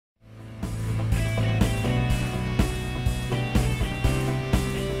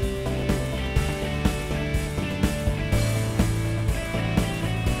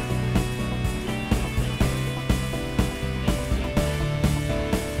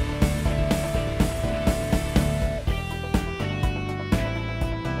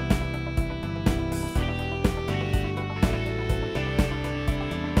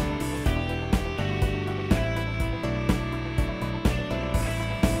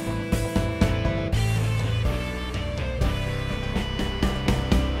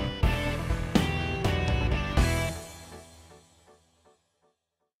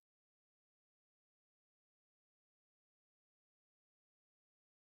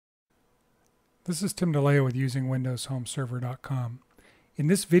This is Tim DeLeo with usingwindowshomeserver.com. In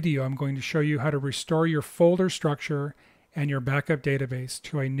this video, I'm going to show you how to restore your folder structure and your backup database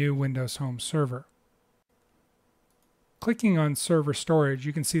to a new Windows Home server. Clicking on Server Storage,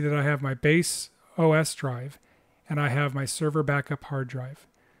 you can see that I have my base OS drive and I have my server backup hard drive.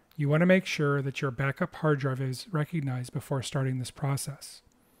 You want to make sure that your backup hard drive is recognized before starting this process.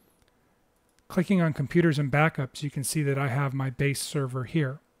 Clicking on Computers and Backups, you can see that I have my base server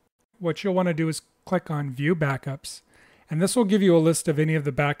here. What you'll want to do is click on View Backups, and this will give you a list of any of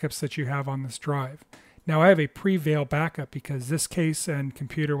the backups that you have on this drive. Now I have a pre-Vail backup because this case and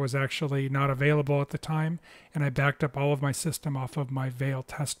computer was actually not available at the time, and I backed up all of my system off of my Vail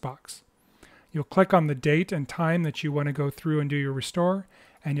test box. You'll click on the date and time that you want to go through and do your restore,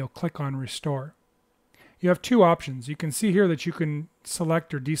 and you'll click on Restore. You have two options. You can see here that you can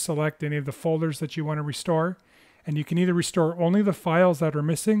select or deselect any of the folders that you want to restore, and you can either restore only the files that are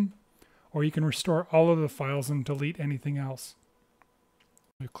missing, or you can restore all of the files and delete anything else.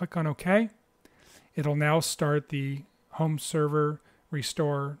 You click on OK. It'll now start the home server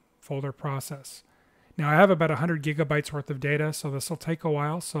restore folder process. Now I have about 100 gigabytes worth of data, so this will take a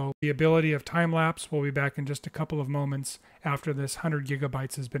while. So the ability of time lapse will be back in just a couple of moments after this 100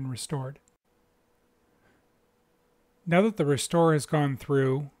 gigabytes has been restored. Now that the restore has gone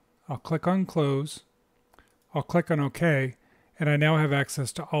through, I'll click on Close. I'll click on OK. And I now have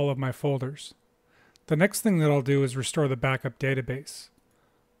access to all of my folders. The next thing that I'll do is restore the backup database.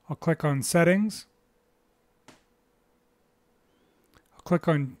 I'll click on Settings. I'll click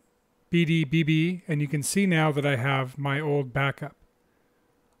on BDBB, and you can see now that I have my old backup.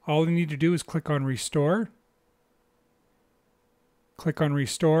 All I need to do is click on Restore. Click on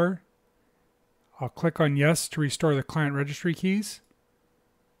Restore. I'll click on Yes to restore the client registry keys,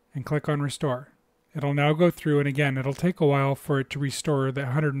 and click on Restore. It'll now go through, and again, it'll take a while for it to restore the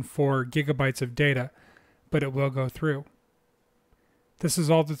 104 gigabytes of data, but it will go through. This is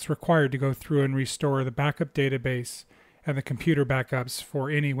all that's required to go through and restore the backup database and the computer backups for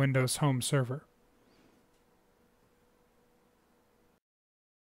any Windows Home server.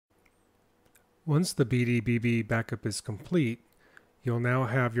 Once the BDBB backup is complete, you'll now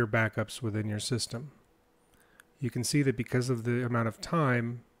have your backups within your system. You can see that because of the amount of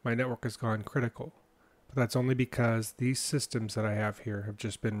time, my network has gone critical. But that's only because these systems that I have here have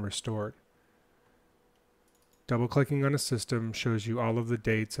just been restored. Double-clicking on a system shows you all of the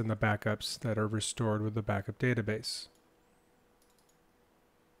dates and the backups that are restored with the backup database.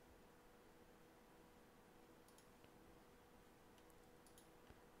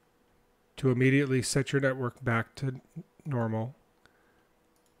 To immediately set your network back to normal,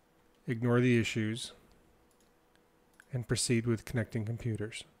 ignore the issues, and proceed with connecting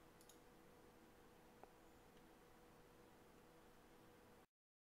computers.